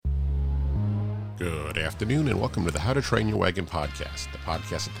Good afternoon and welcome to the How to Train Your Wagon podcast, the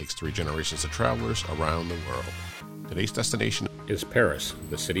podcast that takes three generations of travelers around the world. Today's destination is Paris,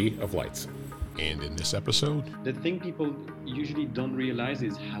 the city of lights. And in this episode, the thing people usually don't realize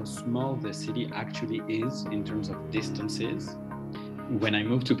is how small the city actually is in terms of distances. When I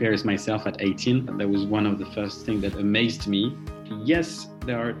moved to Paris myself at 18, that was one of the first things that amazed me. Yes,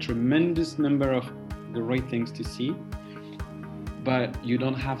 there are a tremendous number of great things to see, but you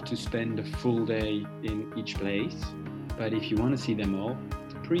don't have to spend a full day in each place. But if you want to see them all,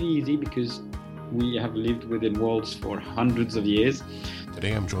 it's pretty easy because we have lived within walls for hundreds of years.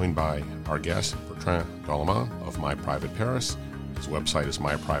 Today I'm joined by our guest, Bertrand Dollemand of My Private Paris. His website is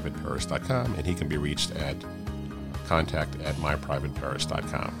myprivateparis.com, and he can be reached at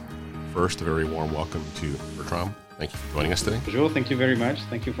contact@myprivateparis.com. First, a very warm welcome to Bertrand. Thank you for joining us today. Bonjour, thank you very much.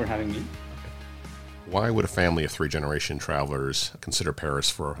 Thank you for having me. Why would a family of three-generation travelers consider Paris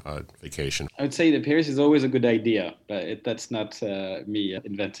for a vacation? I would say that Paris is always a good idea, but that's not me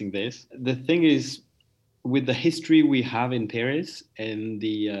inventing this. The thing is, with the history we have in Paris and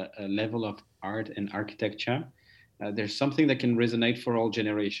the level of art and architecture, there's something that can resonate for all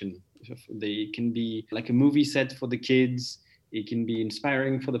generations. They can be like a movie set for the kids. It can be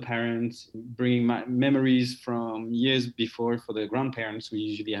inspiring for the parents, bringing memories from years before for the grandparents who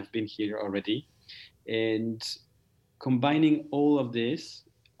usually have been here already. And combining all of this,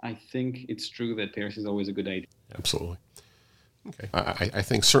 I think it's true that Paris is always a good idea. Absolutely. Okay. I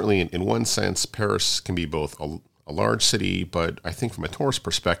think certainly in one sense, Paris can be both a large city, but I think from a tourist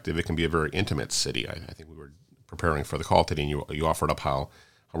perspective, it can be a very intimate city. I think we were preparing for the call today, and you offered up how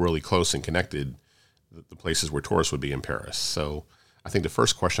really close and connected the places where tourists would be in Paris. So I think the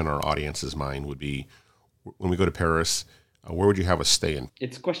first question on our audience's mind would be, when we go to Paris, where would you have us stay in?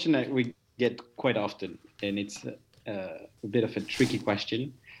 It's a question that we get quite often, and it's a bit of a tricky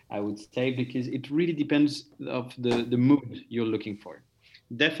question, I would say, because it really depends of the mood you're looking for.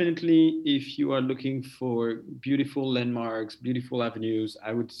 Definitely, if you are looking for beautiful landmarks, beautiful avenues,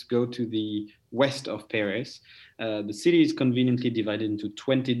 I would go to the west of Paris. The city is conveniently divided into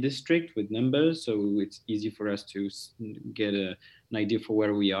 20 districts with numbers, so it's easy for us to get an idea for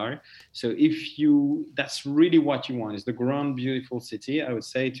where we are. So if that's really what you want, is the grand, beautiful city, I would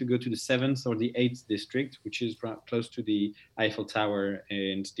say to go to the 7th or the 8th district, which is close to the Eiffel Tower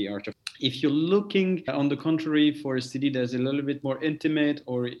and the Arch of. If you're looking, on the contrary, for a city that's a little bit more intimate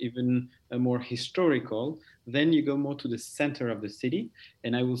or even more historical, then you go more to the center of the city.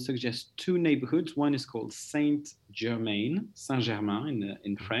 And I will suggest two neighborhoods. One is called Saint-Germain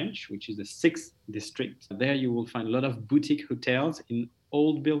in French, which is the 6th district. There you will find a lot of boutique hotels in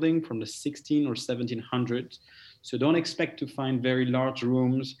old building from the 16 or 1700s. So don't expect to find very large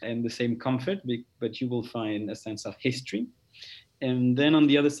rooms and the same comfort, but you will find a sense of history. And then on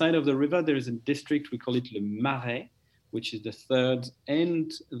the other side of the river, there is a district, we call it Le Marais, which is the 3rd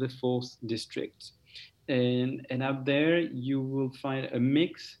and the 4th district. And out there, you will find a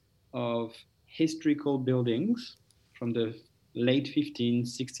mix of historical buildings from the late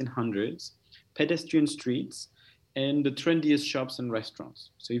 1600s, pedestrian streets, and the trendiest shops and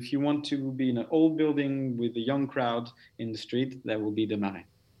restaurants. So if you want to be in an old building with a young crowd in the street, that will be the Marais.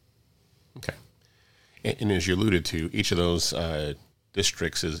 Okay. And as you alluded to, each of those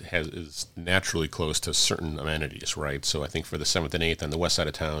districts is naturally close to certain amenities, right? So I think for the 7th and 8th on the west side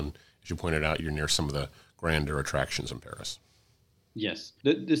of town, as you pointed out, you're near some of the grander attractions in Paris. Yes.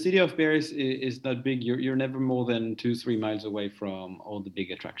 The city of Paris is not big. You're never more than 2-3 miles away from all the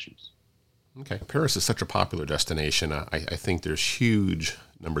big attractions. Okay. Paris is such a popular destination. I think there's huge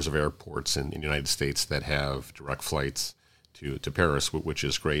numbers of airports in the United States that have direct flights to Paris, which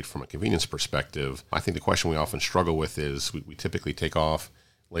is great from a convenience perspective. I think the question we often struggle with is we typically take off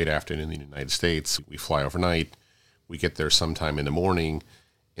late afternoon in the United States. We fly overnight. We get there sometime in the morning.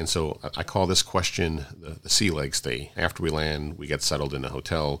 And so I call this question the sea leg stay. After we land, we get settled in a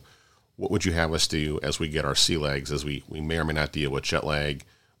hotel. What would you have us do as we get our sea legs, as we may or may not deal with jet lag?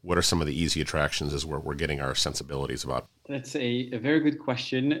 What are some of the easy attractions as we're getting our sensibilities about? That's a very good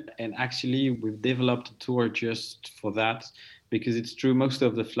question. And actually, we've developed a tour just for that, because it's true, most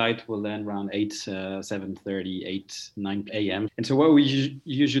of the flight will land around 7:30, 9 a.m. And so what we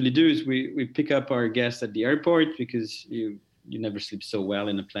usually do is we pick up our guests at the airport, because you never sleep so well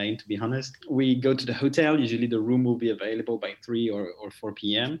in a plane, to be honest. We go to the hotel. Usually the room will be available by 3 or 4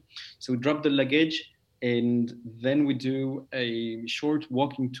 p.m. So we drop the luggage, and then we do a short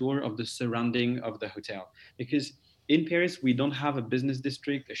walking tour of the surrounding of the hotel. Because in Paris, we don't have a business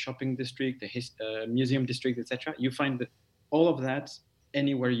district, a shopping district, a museum district, etc. You find all of that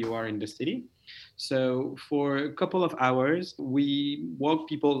anywhere you are in the city. So for a couple of hours, we walk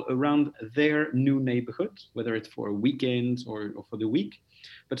people around their new neighborhood, whether it's for a weekend or for the week.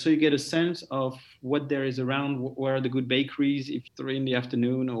 But so you get a sense of what there is around, where are the good bakeries if 3 in the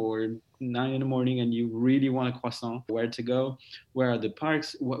afternoon or 9 in the morning and you really want a croissant, where to go, where are the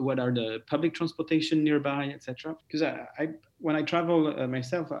parks, what are the public transportation nearby, etc. Because when I travel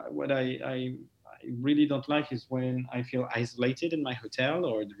myself, what I really don't like is when I feel isolated in my hotel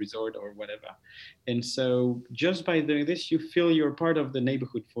or the resort or whatever. And so just by doing this, you feel you're part of the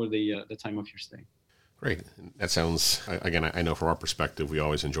neighborhood for the time of your stay. Great. That sounds, again, I know from our perspective, we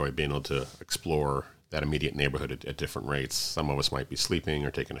always enjoy being able to explore that immediate neighborhood at different rates. Some of us might be sleeping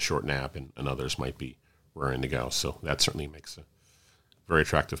or taking a short nap, and others might be raring to go. So that certainly makes a very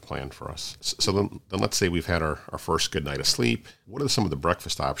attractive plan for us. So then let's say we've had our first good night of sleep. What are some of the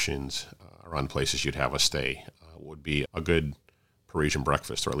breakfast options around places you'd have us stay? Would be a good Parisian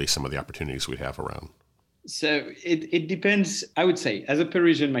breakfast, or at least some of the opportunities we'd have around? So it depends. I would say, as a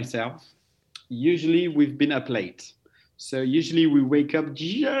Parisian myself, usually we've been up late. So usually we wake up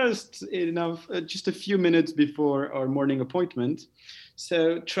just enough, just a few minutes before our morning appointment.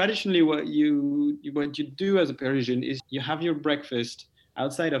 So traditionally, what you do as a Parisian is you have your breakfast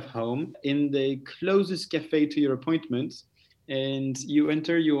outside of home in the closest cafe to your appointment, and you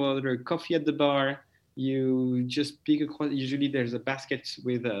enter. You order coffee at the bar. You just pick a croissant. Usually there's a basket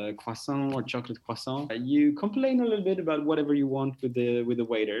with a croissant or chocolate croissant. You complain a little bit about whatever you want with the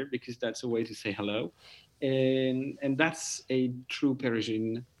waiter, because that's a way to say hello, and that's a true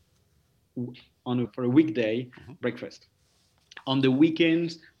Parisian for a weekday breakfast. On the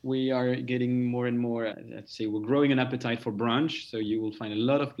weekends, we are getting more and more, let's say, we're growing an appetite for brunch. So you will find a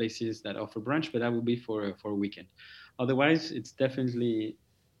lot of places that offer brunch, but that will be for a weekend. Otherwise, it's definitely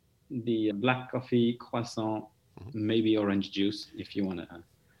the black coffee, croissant, maybe orange juice if you want to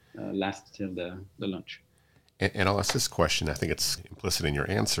last till the lunch. And I'll ask this question. I think it's implicit in your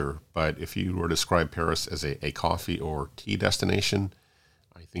answer, but if you were to describe Paris as a coffee or tea destination,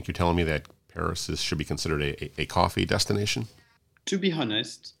 I think you're telling me that Paris should be considered a coffee destination? To be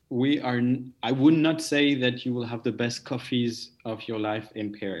honest, I would not say that you will have the best coffees of your life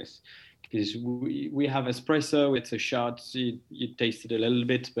in Paris, because we have espresso. It's a shot. You taste it a little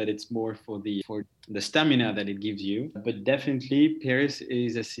bit, but it's more for the stamina that it gives you. But definitely, Paris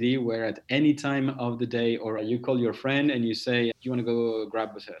is a city where at any time of the day, or you call your friend and you say, "Do you want to go grab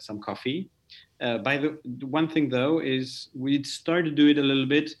some coffee?" By the one thing though is we start to do it a little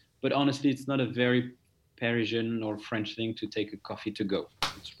bit, but honestly, it's not a very Parisian or French thing to take a coffee to go.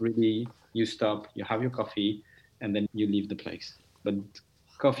 It's really, you stop, you have your coffee, and then you leave the place. But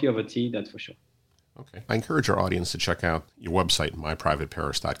coffee over tea, that's for sure. Okay. I encourage our audience to check out your website,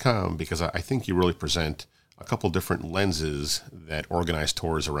 myprivateparis.com, because I think you really present a couple different lenses that organize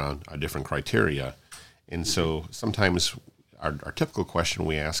tours around different criteria. And so sometimes our typical question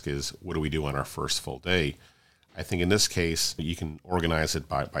we ask is, what do we do on our first full day? I think in this case, you can organize it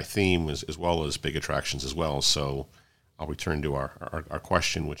by theme as well as big attractions as well. So I'll return to our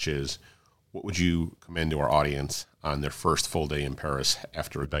question, which is, what would you commend to our audience on their first full day in Paris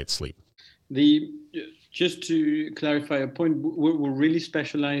after a night's sleep? Just to clarify a point, we're really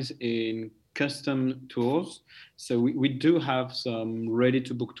specialized in custom tours. So we do have some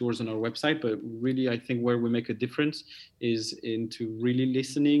ready-to-book tours on our website, but really I think where we make a difference is into really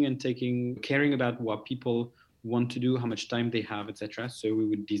listening and caring about what people want to do, how much time they have, etc. So we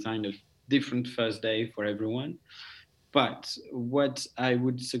would design a different first day for everyone. But what I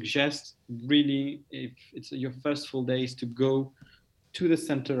would suggest, really, if it's your first full day, is to go to the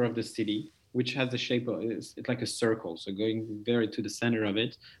center of the city, which has the shape of it's like a circle. So going very to the center of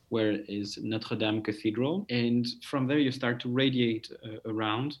it, where is Notre Dame Cathedral, and from there you start to radiate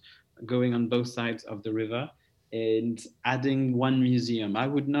around, going on both sides of the river, and adding one museum. I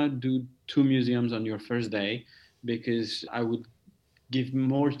would not do 2 museums on your first day, because I would give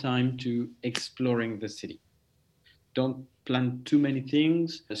more time to exploring the city. Don't plan too many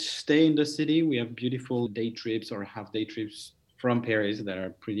things. Stay in the city. We have beautiful day trips or half-day trips from Paris that are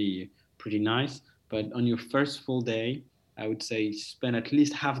pretty nice. But on your first full day, I would say spend at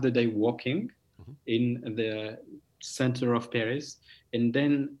least half the day walking in the center of Paris, and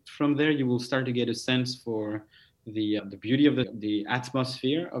then from there you will start to get a sense for the beauty of the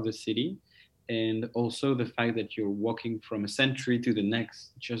atmosphere of the city, and also the fact that you're walking from a century to the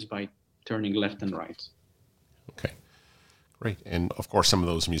next just by turning left and right. Okay, great. And of course, some of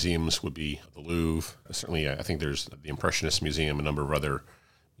those museums would be the Louvre. Certainly, I think there's the Impressionist Museum, a number of other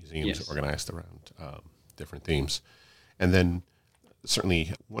museums organized around different themes. And then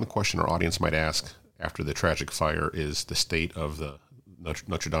certainly one question our audience might ask after the tragic fire is the state of the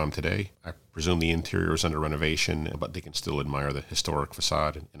Notre Dame today. I presume the interior is under renovation, but they can still admire the historic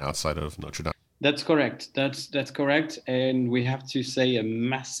facade and outside of Notre Dame. That's correct. That's correct. And we have to say a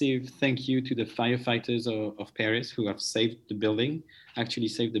massive thank you to the firefighters of Paris who have saved the building, actually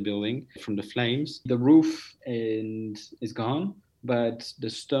saved the building from the flames. The roof is gone, but the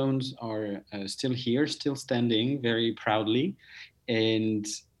stones are still here, still standing very proudly. And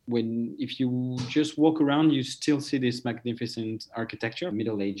if you just walk around, you still see this magnificent architecture,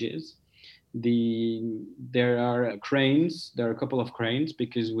 Middle Ages. There are cranes. There are a couple of cranes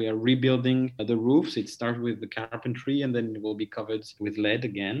because we are rebuilding the roofs. It starts with the carpentry and then it will be covered with lead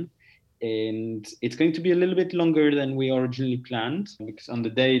again. And it's going to be a little bit longer than we originally planned because on the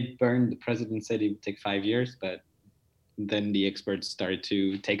day it burned, the president said it would take 5 years, but then the experts started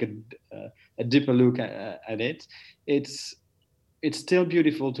to take a deeper look at it. It's still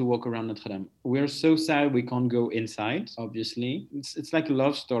beautiful to walk around Notre Dame. We're so sad we can't go inside, obviously. It's like a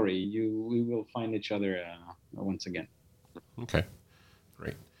love story. We will find each other once again. Okay,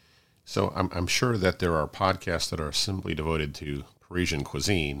 great. So I'm sure that there are podcasts that are simply devoted to Parisian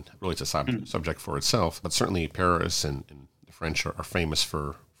cuisine. Really, it's a subject for itself, but certainly Paris and the French are famous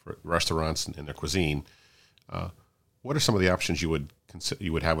for restaurants and their cuisine. What are some of the options you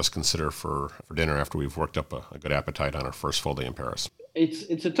would have us consider for dinner after we've worked up a good appetite on our first full day in Paris?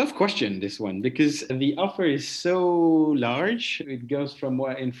 It's a tough question, this one, because the offer is so large. It goes from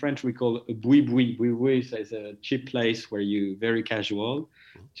what in French we call a boui-boui. Boui-boui is a cheap place where you very casual,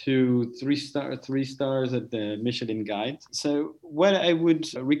 to three stars at the Michelin Guide. So what I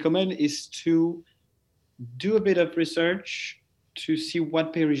would recommend is to do a bit of research to see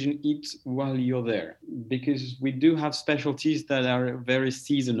what Parisians eat while you're there, because we do have specialties that are very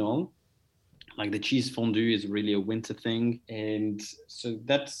seasonal, like the cheese fondue is really a winter thing, and so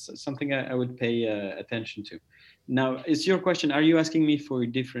that's something I would pay attention to. Now, is your question, are you asking me for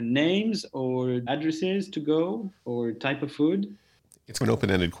different names or addresses to go or type of food? It's an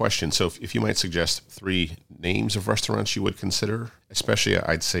open-ended question. So if you might suggest 3 names of restaurants you would consider, especially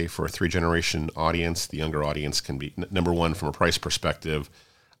I'd say for a 3-generation audience, the younger audience can be, number one, from a price perspective,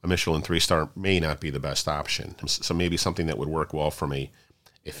 a Michelin 3-star may not be the best option. So maybe something that would work well from a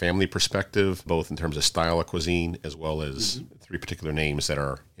family perspective, both in terms of style of cuisine, as well as 3 particular names that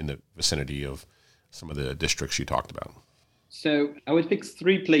are in the vicinity of some of the districts you talked about. So I would pick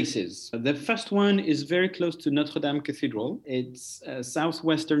 3 places. The first one is very close to Notre Dame Cathedral. It's a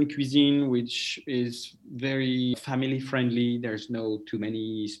southwestern cuisine, which is very family friendly. There's no too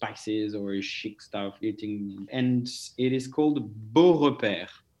many spices or chic stuff eating. And it is called Beau Repère.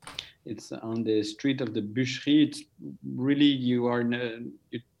 It's on the street of the Bûcherie. It's really, you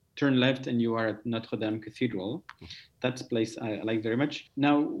turn left and you are at Notre Dame Cathedral. That's a place I like very much.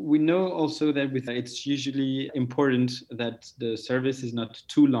 Now, we know also that it's usually important that the service is not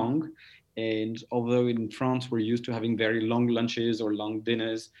too long. And although in France we're used to having very long lunches or long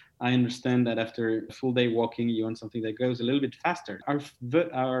dinners, I understand that after a full day walking, you want something that goes a little bit faster.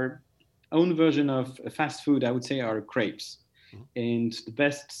 Our own version of fast food, I would say, are crepes. And the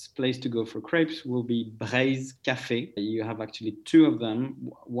best place to go for crepes will be Braise Café. You have actually 2 of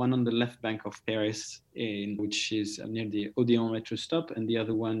them, one on the left bank of Paris, which is near the Odéon metro stop, and the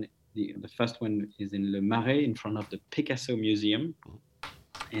other one, the first one is in Le Marais in front of the Picasso Museum.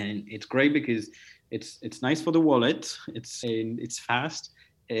 And it's great because it's nice for the wallet, it's fast,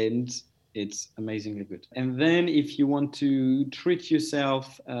 and it's amazingly good. And then if you want to treat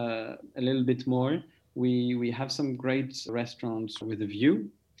yourself a little bit more, we have some great restaurants with a view.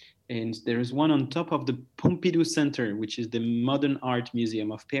 And there is one on top of the Pompidou Center, which is the Modern Art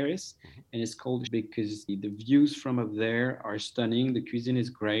Museum of Paris. And it's called because the views from up there are stunning. The cuisine is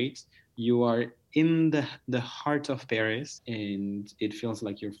great. You are in the heart of Paris, and it feels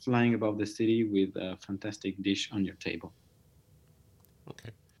like you're flying above the city with a fantastic dish on your table.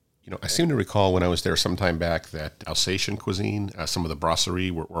 Okay. I seem to recall when I was there some time back that Alsatian cuisine, some of the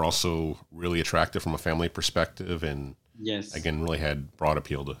brasserie were also really attractive from a family perspective, and yes, again, really had broad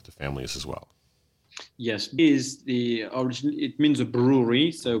appeal to families as well. Yes, is the origin. It means a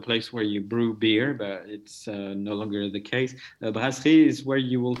brewery, so a place where you brew beer, but it's no longer the case. Brasserie is where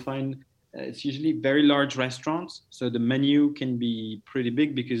you will find. It's usually very large restaurants, so the menu can be pretty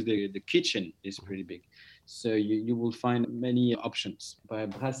big because the kitchen is pretty big. So you will find many options. By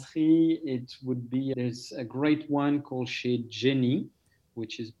brasserie, it would be, there's a great one called Chez Jenny,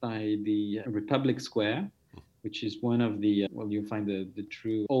 which is by the Republic Square. which is one of the, you find the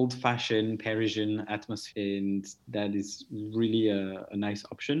true old-fashioned Parisian atmosphere, and that is really a nice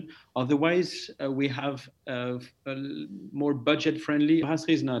option. Otherwise, we have a more budget-friendly,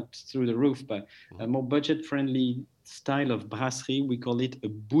 brasserie is not through the roof, but a more budget-friendly style of brasserie. We call it a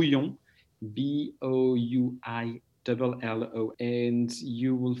bouillon, Bouillo, and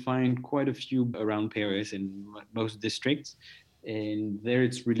you will find quite a few around Paris in most districts. And there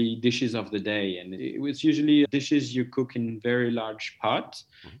it's really dishes of the day, and it was usually dishes you cook in very large pots,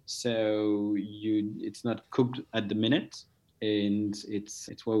 so it's not cooked at the minute, and it's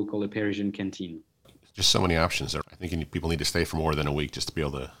what we call a Parisian canteen. Just so many options there. I think people need to stay for more than a week just to be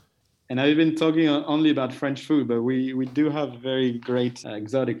able to. And I've been talking only about French food, but we do have very great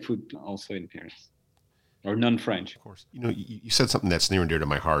exotic food also in Paris, or non-French. Of course. You said something that's near and dear to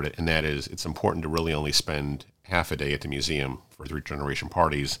my heart, and that is it's important to really only spend half a day at the museum for three-generation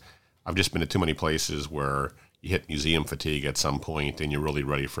parties. I've just been to too many places where you hit museum fatigue at some point, and you're really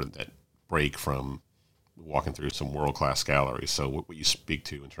ready for that break from walking through some world-class galleries. So what you speak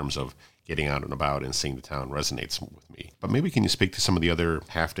to in terms of getting out and about and seeing the town resonates with me. But maybe can you speak to some of the other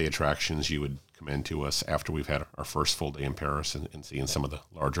half-day attractions you would commend to us after we've had our first full day in Paris and seeing some of the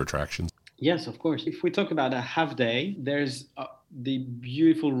larger attractions? Yes, of course. If we talk about a half day, there's the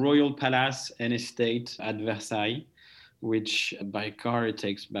beautiful Royal Palace and Estate at Versailles, which by car it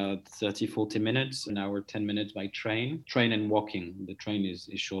takes about 30-40 minutes, an hour 10 minutes by train and walking. The train is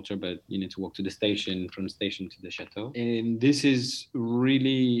shorter, but you need to walk to the station, from the station to the chateau. And this is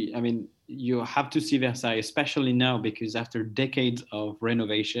really, you have to see Versailles, especially now, because after decades of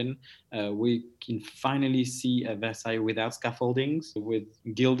renovation, we can finally see Versailles without scaffoldings, with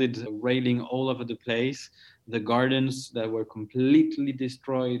gilded railing all over the place. The gardens that were completely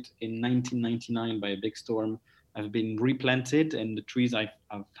destroyed in 1999 by a big storm have been replanted, and the trees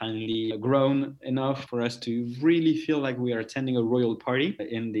have finally grown enough for us to really feel like we are attending a royal party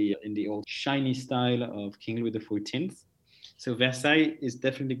in the old shiny style of King Louis XIV. So Versailles is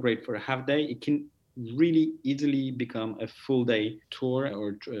definitely great for a half day. It can really easily become a full day tour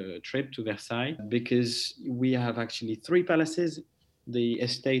or trip to Versailles, because we have actually 3 palaces. The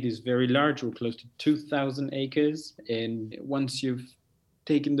estate is very large. We're close to 2,000 acres. And once you've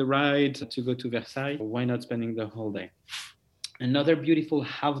taken the ride to go to Versailles, why not spending the whole day? Another beautiful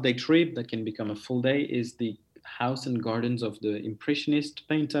half-day trip that can become a full day is the house and gardens of the Impressionist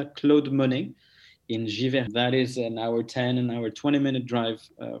painter Claude Monet in Giverny. That is an hour 10, an hour 20-minute drive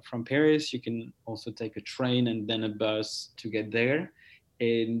from Paris. You can also take a train and then a bus to get there.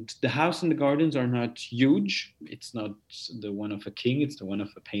 And the house and the gardens are not huge. It's not the one of a king. It's the one of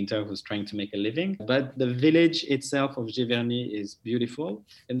a painter who's trying to make a living. But the village itself of Giverny is beautiful.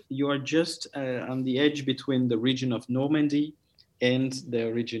 And you are just on the edge between the region of Normandy and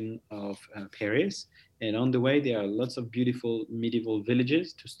the region of Paris. And on the way, there are lots of beautiful medieval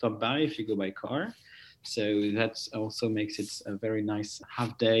villages to stop by if you go by car. So that also makes it a very nice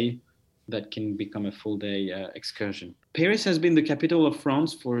half day that can become a full day excursion. Paris has been the capital of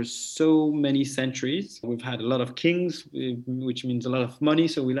France for so many centuries. We've had a lot of kings, which means a lot of money.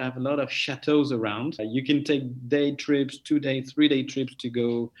 So we'll have a lot of chateaux around. You can take day trips, 2-day, 3-day trips to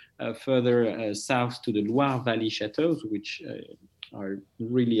go further south to the Loire Valley chateaux, which are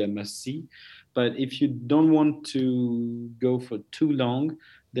really a must-see. But if you don't want to go for too long,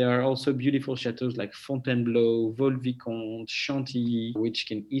 there are also beautiful chateaux like Fontainebleau, Vaux-le-Vicomte, Chantilly, which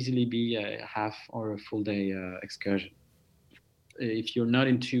can easily be a half or a full day excursion. If you're not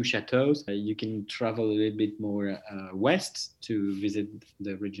into chateaux, you can travel a little bit more west to visit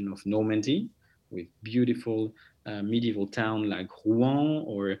the region of Normandy with beautiful medieval town like Rouen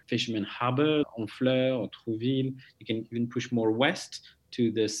or Fisherman Harbor, Honfleur or Trouville. You can even push more west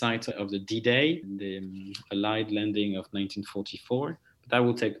to the site of the D-Day, the Allied landing of 1944. That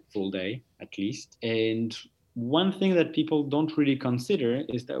will take a full day at least. And one thing that people don't really consider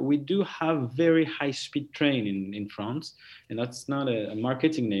is that we do have very high-speed train in France, and that's not a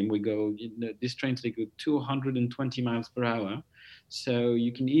marketing name. These trains, they go 220 miles per hour. So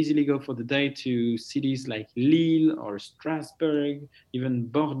you can easily go for the day to cities like Lille or Strasbourg, even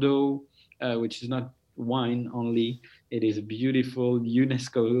Bordeaux, which is not wine only. It is a beautiful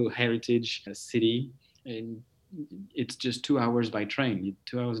UNESCO heritage city. And it's just 2 hours by train.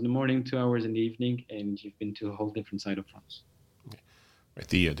 2 hours in the morning, 2 hours in the evening, and you've been to a whole different side of France. Right,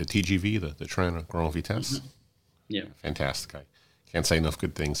 the TGV, the Train Grand Vitesse. Mm-hmm. Yeah, fantastic. I can't say enough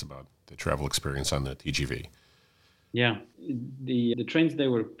good things about the travel experience on the TGV. Yeah, the trains, they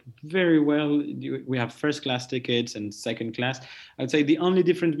were very well. We have first class tickets and second class. I'd say the only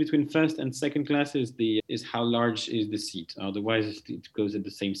difference between first and second class is how large is the seat. Otherwise, it goes at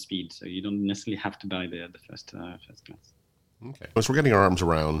the same speed, so you don't necessarily have to buy the first class. Okay. As we're getting our arms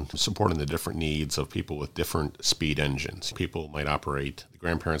around supporting the different needs of people with different speed engines, people might operate, the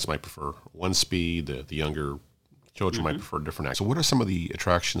grandparents might prefer one speed, the younger children might prefer different. So what are some of the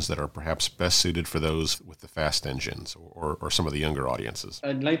attractions that are perhaps best suited for those with the fast engines or some of the younger audiences?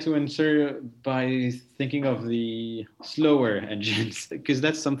 I'd like to answer by thinking of the slower engines, because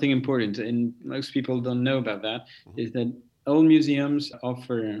that's something important, and most people don't know about that, is that all museums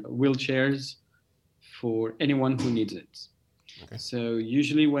offer wheelchairs for anyone who needs it. Okay. So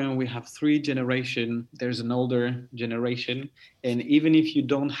usually when we have three generation, there's an older generation, and even if you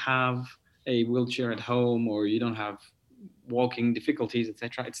don't have a wheelchair at home or you don't have walking difficulties,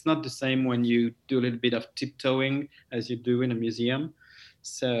 etc., it's not the same when you do a little bit of tiptoeing as you do in a museum.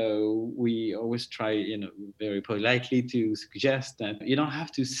 So we always try, very politely to suggest that you don't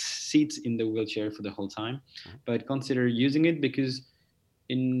have to sit in the wheelchair for the whole time, but consider using it, because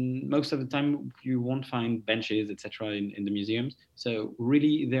in most of the time you won't find benches, etc., in the museums. So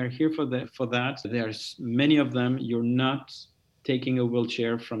really they're here for that. There's many of them. You're not taking a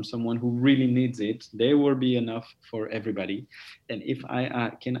wheelchair from someone who really needs it. They will be enough for everybody. And if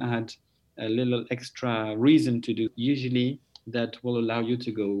I can add a little extra reason to do, usually that will allow you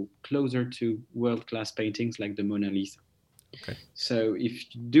to go closer to world-class paintings like the Mona Lisa. Okay. So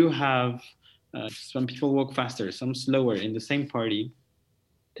if you do have some people walk faster, some slower in the same party,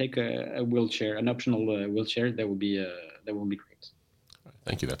 take a wheelchair, an optional wheelchair. That will be great.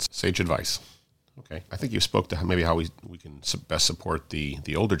 Thank you. That's sage advice. Okay. I think you spoke to maybe how we can best support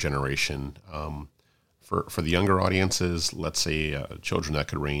the older generation. For the younger audiences, let's say children that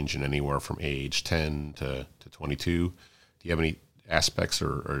could range in anywhere from age 10 to 22. Do you have any aspects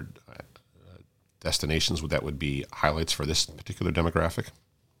or destinations that would be highlights for this particular demographic?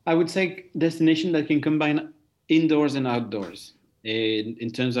 I would say destination that can combine indoors and outdoors.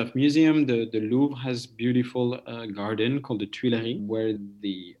 In terms of museum, the Louvre has beautiful garden called the Tuileries, where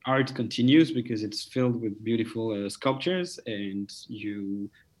the art continues because it's filled with beautiful sculptures, and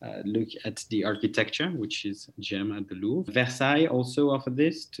you look at the architecture, which is a gem at the Louvre. Versailles also offers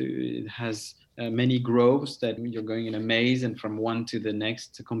this. It has many groves that you're going in a maze, and from one to the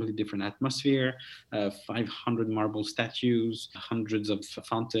next, a completely different atmosphere. 500 marble statues, hundreds of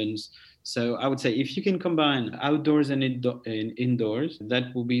fountains. So I would say if you can combine outdoors and indoors,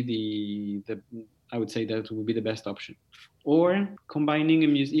 that will be the I would say that will be the best option. Or combining a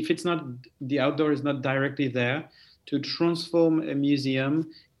museum, if it's not, the outdoor is not directly there, to transform a museum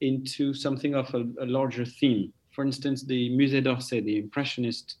into something of a larger theme. For instance, the Musée d'Orsay, the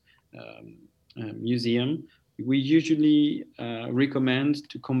Impressionist museum, we usually recommend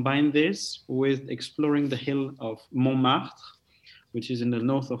to combine this with exploring the hill of Montmartre, which is in the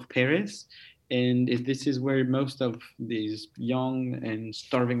north of Paris. And this is where most of these young and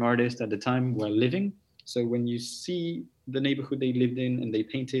starving artists at the time were living. So when you see the neighborhood they lived in and they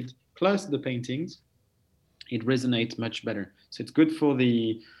painted, plus the paintings, it resonates much better. So it's good for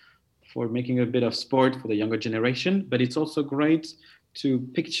making a bit of sport for the younger generation, but it's also great to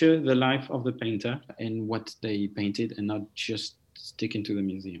picture the life of the painter and what they painted, and not just stick into the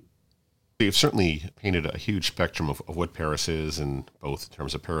museum. You've certainly painted a huge spectrum of what Paris is, in both in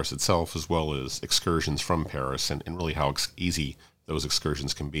terms of Paris itself as well as excursions from Paris, and really how easy those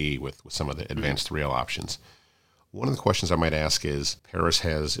excursions can be with some of the advanced rail options. One of the questions I might ask is, Paris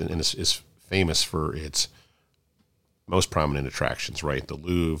has and is famous for its most prominent attractions, right? The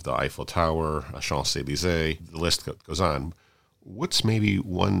Louvre, the Eiffel Tower, Champs-Élysées, the list goes on. What's maybe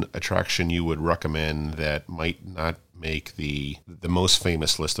one attraction you would recommend that might not make the most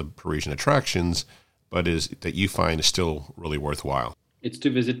famous list of Parisian attractions, but is that you find is still really worthwhile? It's to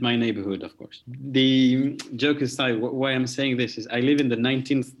visit my neighborhood, of course. The joke aside, why I'm saying this is I live in the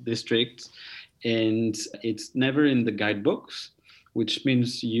 19th district, and it's never in the guidebooks, which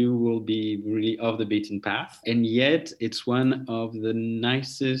means you will be really off the beaten path. And yet it's one of the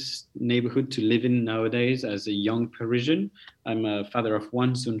nicest neighborhood to live in nowadays as a young Parisian. I'm a father of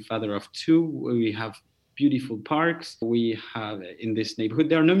one, soon father of two. We have beautiful parks. We have in this neighborhood,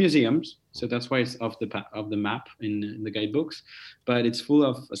 there are no museums, so that's why it's off the map in the guidebooks. But it's full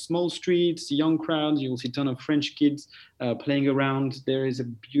of small streets, young crowds. You will see a ton of French kids playing around. There is a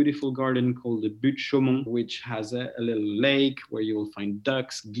beautiful garden called the Butte Chaumont, which has a little lake where you will find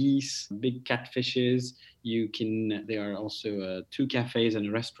ducks, geese, big catfishes. There are also two cafes and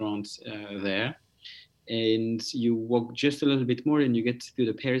a restaurant there. And you walk just a little bit more and you get to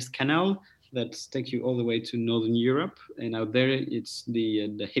the Paris Canal, that takes you all the way to Northern Europe. And out there, it's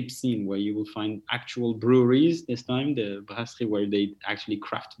the hip scene where you will find actual breweries this time, the brasserie where they actually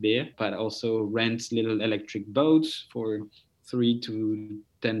craft beer, but also rent little electric boats for 3 to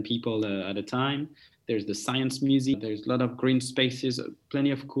 10 people at a time. There's the Science Museum. There's a lot of green spaces,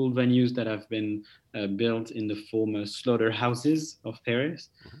 plenty of cool venues that have been built in the former slaughterhouses of Paris.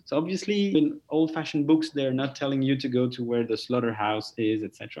 So obviously, in old-fashioned books, they're not telling you to go to where the slaughterhouse is,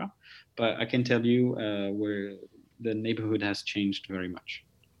 etc. But I can tell you where the neighborhood has changed very much.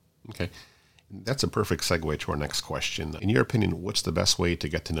 Okay. That's a perfect segue to our next question. In your opinion, what's the best way to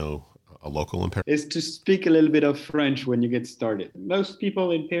get to know a local in Paris? Is to speak a little bit of French when you get started. Most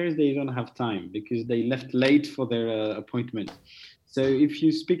people in Paris, they don't have time because they left late for their appointment. So if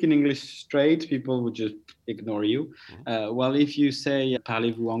you speak in English straight, people would just ignore you. While if you say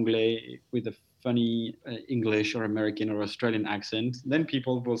parlez-vous anglais with a funny English or American or Australian accent, then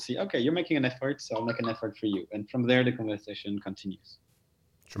people will see, okay, you're making an effort, so I'll make an effort for you. And from there, the conversation continues.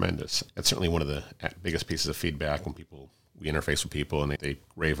 Tremendous. That's certainly one of the biggest pieces of feedback when we interface with people and they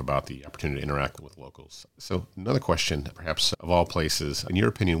rave about the opportunity to interact with locals. So another question, perhaps of all places, in your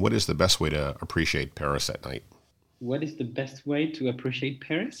opinion, what is the best way to appreciate Paris at night? What is the best way to appreciate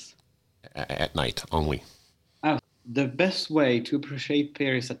Paris? At night only. The best way to appreciate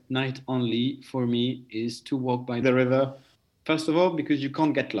Paris at night only for me is to walk by the river. First of all, because you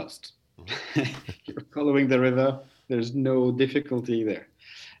can't get lost. You're following the river. There's no difficulty there.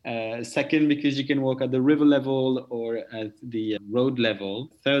 Second, because you can walk at the river level or at the road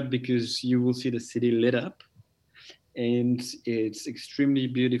level. Third, because you will see the city lit up. And it's extremely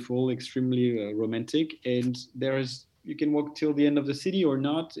beautiful, extremely romantic. And you can walk till the end of the city or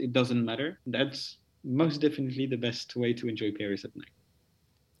not. It doesn't matter. That's most definitely the best way to enjoy Paris at night.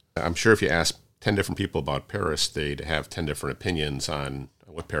 I'm sure if you ask 10 different people about Paris, they'd have 10 different opinions on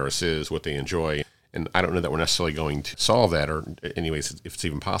what Paris is, what they enjoy. And I don't know that we're necessarily going to solve that, or anyways, if it's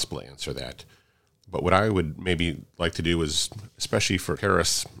even possible to answer that. But what I would maybe like to do is, especially for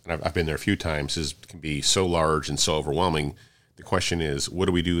Paris, and I've been there a few times, it can be so large and so overwhelming. The question is, what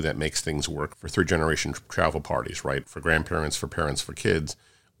do we do that makes things work for three-generation travel parties, right? For grandparents, for parents, for kids.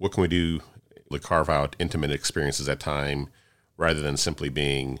 What can we do to carve out intimate experiences at time rather than simply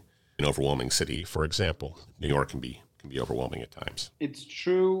being an overwhelming city? For example, New York can be overwhelming at times. It's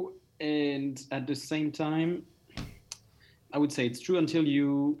true. And at the same time, I would say it's true until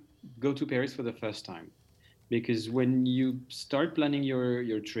you go to Paris for the first time. Because when you start planning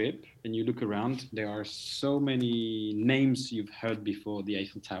your trip and you look around, there are so many names you've heard before: the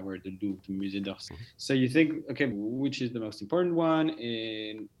Eiffel Tower, the Louvre, the Musée d'Orsay. So you think, okay, which is the most important one?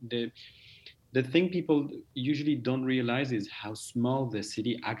 And the thing people usually don't realize is how small the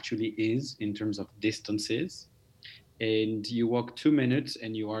city actually is in terms of distances. And you walk 2 minutes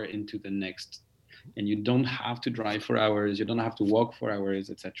and you are into the next. And you don't have to drive for hours, you don't have to walk for hours,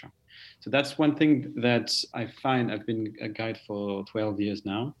 etc. So that's one thing that I find. I've been a guide for 12 years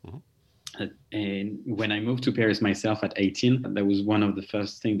now. And when I moved to Paris myself at 18, that was one of the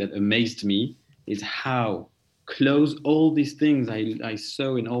first things that amazed me, is how close all these things I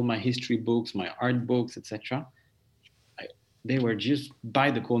saw in all my history books, my art books, etc. They were just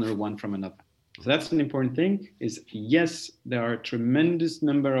by the corner one from another. So that's an important thing, is yes, there are a tremendous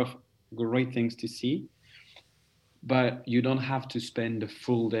number of great things to see, but you don't have to spend a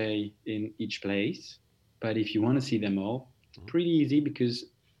full day in each place. But if you want to see them all, pretty easy, because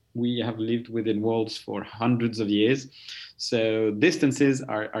we have lived within walls for hundreds of years. So distances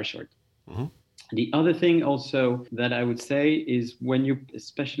are short. The other thing also that I would say is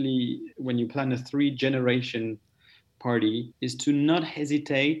especially when you plan a 3-generation party, is to not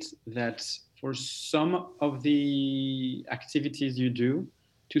hesitate that for some of the activities you do,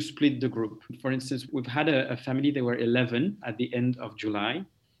 to split the group. For instance, we've had a family, they were 11 at the end of July.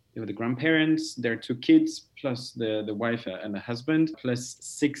 They were the grandparents, their 2 kids, plus the wife and the husband, plus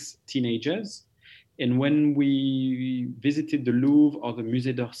 6 teenagers. And when we visited the Louvre or the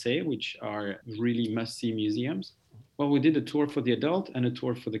Musée d'Orsay, which are really must-see museums, well, we did a tour for the adult and a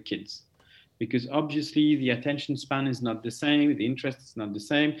tour for the kids. Because obviously the attention span is not the same, the interest is not the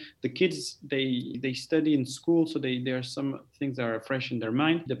same. The kids, they study in school, so there are some things that are fresh in their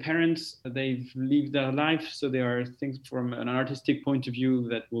mind. The parents, they've lived their life, so there are things from an artistic point of view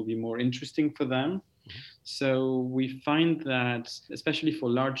that will be more interesting for them. So we find that, especially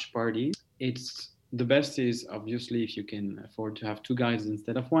for large parties, the best is obviously if you can afford to have 2 guides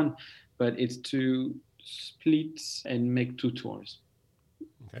instead of 1, but it's to split and make 2 tours.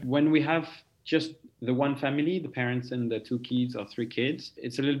 Okay. When we have just the one family, the parents and the 2 kids or 3 kids,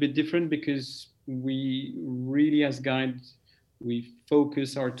 it's a little bit different, because we really, as guides, we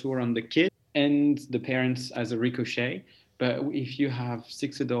focus our tour on the kids. and the parents as a ricochet. But if you have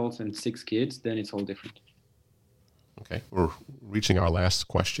 6 adults and 6 kids, then it's all different. Okay, we're reaching our last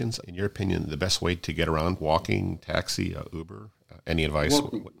questions. In your opinion, the best way to get around, walking, taxi, Uber, any advice?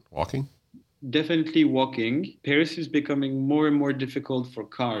 Walking? Definitely walking. Paris is becoming more and more difficult for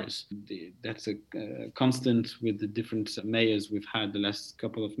cars. That's a constant with the different mayors we've had the last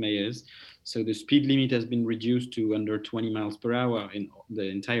couple of mayors. So the speed limit has been reduced to under 20 miles per hour in the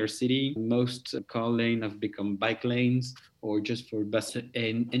entire city. Most car lanes have become bike lanes or just for bus.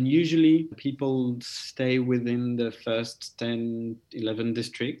 And usually people stay within the first 10, 11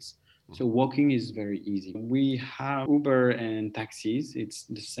 districts. So walking is very easy. We have Uber and taxis. It's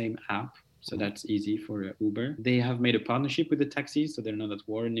the same app. So that's easy for Uber. They have made a partnership with the taxis, so they're not at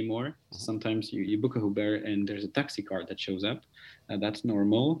war anymore. Sometimes you book a Uber and there's a taxi car that shows up. That's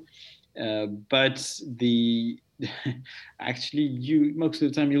normal. But actually, most of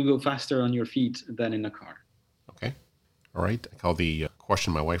the time you'll go faster on your feet than in a car. Okay. All right. I call the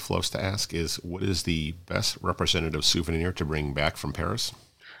question my wife loves to ask is, what is the best representative souvenir to bring back from Paris?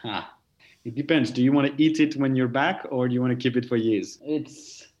 It depends. Do you want to eat it when you're back, or do you want to keep it for years?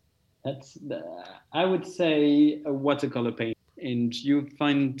 I would say a watercolor paint, and you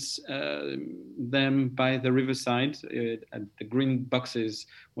find them by the riverside at the green boxes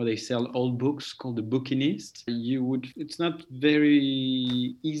where they sell old books called the Bouquinist. It's not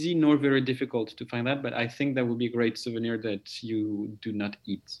very easy nor very difficult to find that, but I think that would be a great souvenir that you do not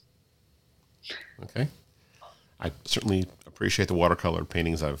eat. Okay. I certainly appreciate the watercolor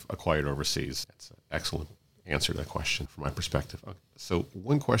paintings I've acquired overseas. That's an excellent answer to that question from my perspective. So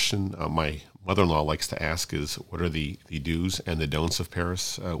one question my mother-in-law likes to ask is, what are the do's and the don'ts of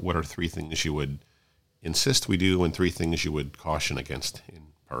Paris? What are 3 things you would insist we do and 3 things you would caution against in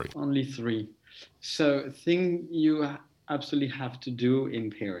Paris? Only 3. So thing you absolutely have to do in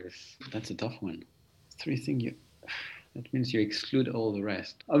Paris. That's a tough one. 3 things that means you exclude all the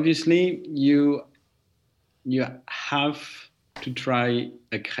rest. Obviously, you have to try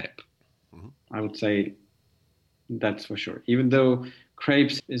a crepe. I would say that's for sure. Even though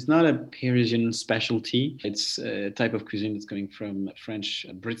crepes is not a Parisian specialty, it's a type of cuisine that's coming from French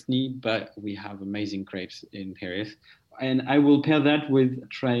Brittany, but we have amazing crepes in Paris. And I will pair that with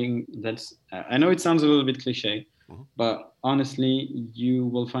trying I know it sounds a little bit cliche, but honestly, you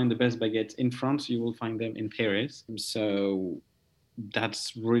will find the best baguettes in France, you will find them in Paris. So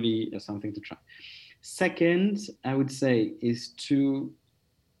that's really something to try. Second, I would say, is to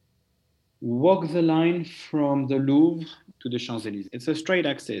walk the line from the Louvre to the Champs-Élysées. It's a straight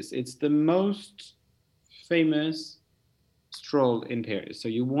access. It's the most famous stroll in Paris. So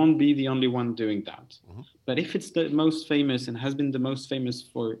you won't be the only one doing that. But if it's the most famous and has been the most famous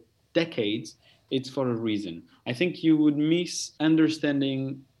for decades, it's for a reason. I think you would miss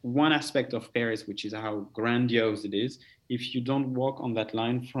understanding one aspect of Paris, which is how grandiose it is, if you don't walk on that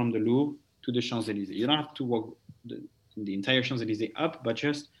line from the Louvre to the Champs-Élysées. You don't have to walk the entire Champs-Élysées up, but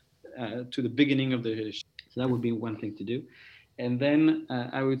just to the beginning of the. So that would be one thing to do. And then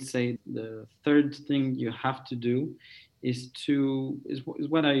I would say the third thing you have to do is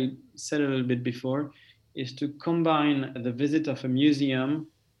what I said a little bit before, is to combine the visit of a museum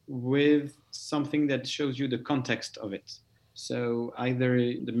with something that shows you the context of it. So either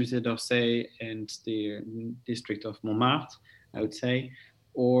the Musée d'Orsay and the district of Montmartre, I would say,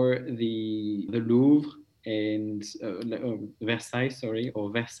 or the Louvre and Versailles,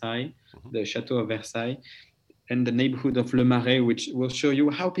 the Chateau of Versailles, and the neighborhood of Le Marais, which will show you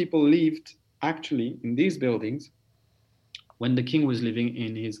how people lived actually in these buildings when the king was living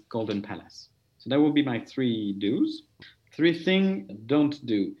in his golden palace. So that will be my 3 do's. 3 things don't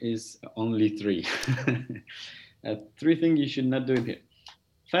do is only 3. 3 things you should not do it here.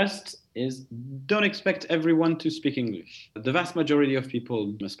 First is, don't expect everyone to speak English. The vast majority of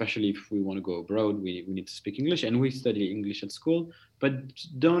people, especially if we want to go abroad, we need to speak English, and we study English at school, but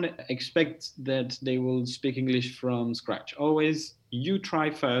don't expect that they will speak English from scratch. Always, you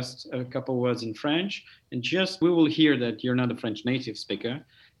try first a couple words in French, and we will hear that you're not a French native speaker,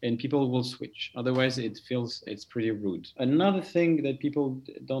 and people will switch. Otherwise, it's pretty rude. Another thing that people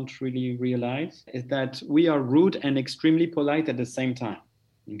don't really realize is that we are rude and extremely polite at the same time.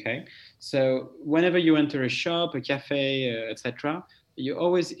 Okay, so whenever you enter a shop, a cafe, etc., you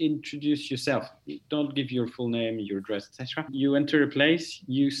always introduce yourself. You don't give your full name, your address, etc. You enter a place,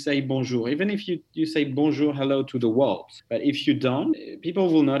 you say bonjour, even if you say bonjour, hello to the walls. But if you don't,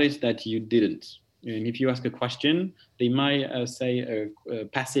 people will notice that you didn't. And if you ask a question, they might say a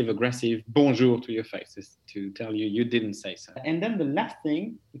passive-aggressive bonjour to your face to tell you didn't say so. And then the last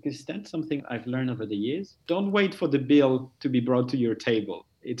thing, because that's something I've learned over the years, don't wait for the bill to be brought to your table.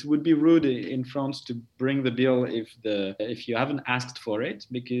 it would be rude in France to bring the bill if you haven't asked for it,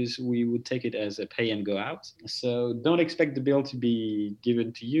 because we would take it as a pay and go out. So don't expect the bill to be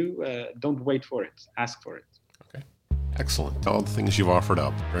given to you. Don't wait for it. Ask for it. Okay. Excellent. All the things you've offered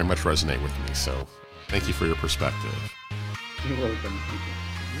up very much resonate with me. So thank you for your perspective. You're welcome.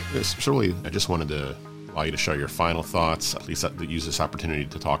 Certainly, I just wanted to allow you to share your final thoughts, at least use this opportunity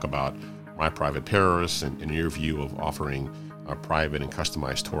to talk about My Private Paris and your view of offering private and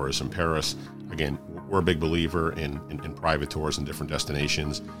customized tours in Paris. Again, we're a big believer in private tours in different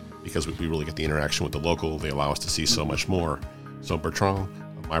destinations because we really get the interaction with the local. They allow us to see so much more. So Bertrand,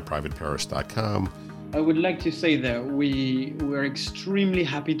 myprivateparis.com. I would like to say that we're extremely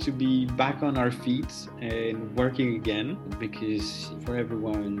happy to be back on our feet and working again, because for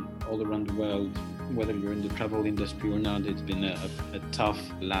everyone all around the world, whether you're in the travel industry or not, it's been a tough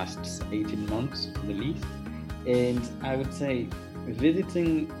last 18 months at the least. And I would say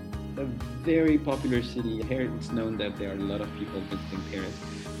visiting a very popular city, here it's known that there are a lot of people visiting Paris,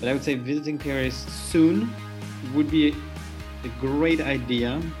 but I would say visiting Paris soon would be a great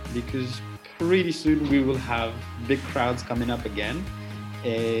idea, because pretty soon we will have big crowds coming up again,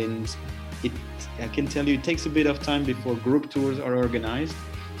 and I can tell you it takes a bit of time before group tours are organized.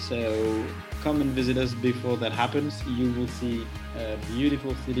 So come and visit us before that happens. You will see a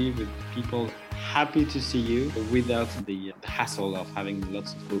beautiful city with people happy to see you without the hassle of having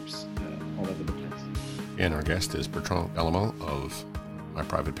lots of groups all over the place. And our guest is Bertrand Bellemont of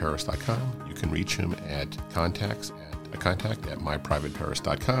myprivateparis.com. You can reach him at contact at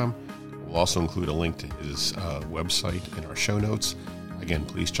myprivateparis.com. We'll also include a link to his website in our show notes. Again,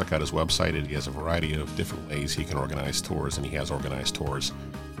 please check out his website. He has a variety of different ways he can organize tours, and he has organized tours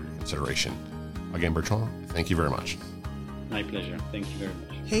for your consideration. Again, Bertrand, thank you very much. My pleasure. Thank you very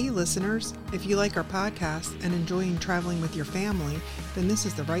much. Hey, listeners. If you like our podcast and enjoying traveling with your family, then this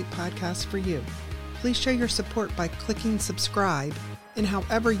is the right podcast for you. Please show your support by clicking subscribe in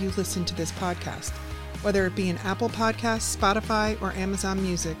however you listen to this podcast, whether it be in Apple Podcasts, Spotify, or Amazon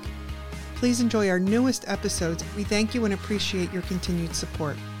Music. Please enjoy our newest episodes. We thank you and appreciate your continued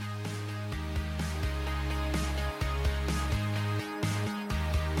support.